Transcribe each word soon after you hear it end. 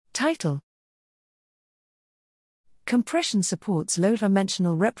Title: Compression supports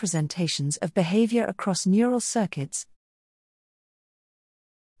low-dimensional representations of behavior across neural circuits.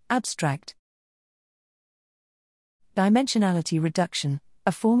 Abstract: Dimensionality reduction,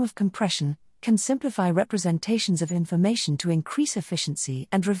 a form of compression, can simplify representations of information to increase efficiency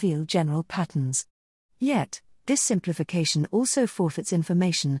and reveal general patterns. Yet, this simplification also forfeits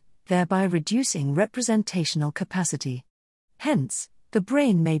information, thereby reducing representational capacity. Hence, the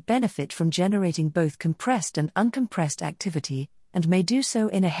brain may benefit from generating both compressed and uncompressed activity, and may do so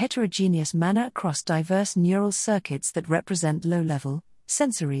in a heterogeneous manner across diverse neural circuits that represent low-level,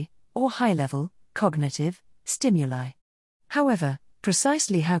 sensory, or high-level, cognitive, stimuli. However,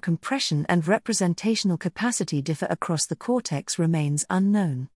 precisely how compression and representational capacity differ across the cortex remains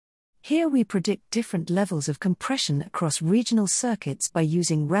unknown. Here we predict different levels of compression across regional circuits by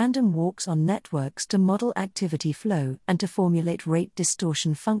using random walks on networks to model activity flow and to formulate rate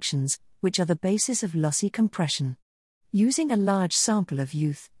distortion functions, which are the basis of lossy compression. Using a large sample of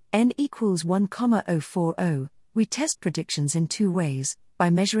youth, n equals 1,040, we test predictions in two ways: by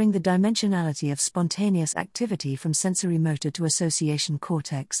measuring the dimensionality of spontaneous activity from sensory-motor to association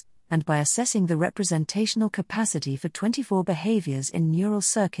cortex, and by assessing the representational capacity for 24 behaviors in neural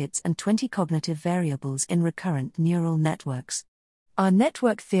circuits and 20 cognitive variables in recurrent neural networks. Our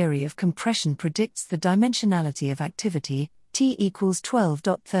network theory of compression predicts the dimensionality of activity, t equals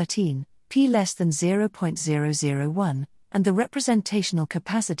 12.13, p less than 0.001, and the representational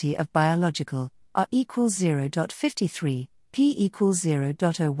capacity of biological, r equals 0.53, p equals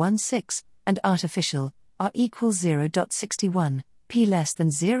 0.016, and artificial, r equals 0.61, p less than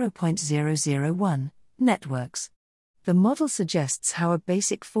 0.001, networks. The model suggests how a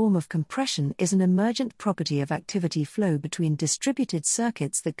basic form of compression is an emergent property of activity flow between distributed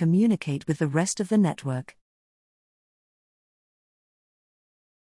circuits that communicate with the rest of the network.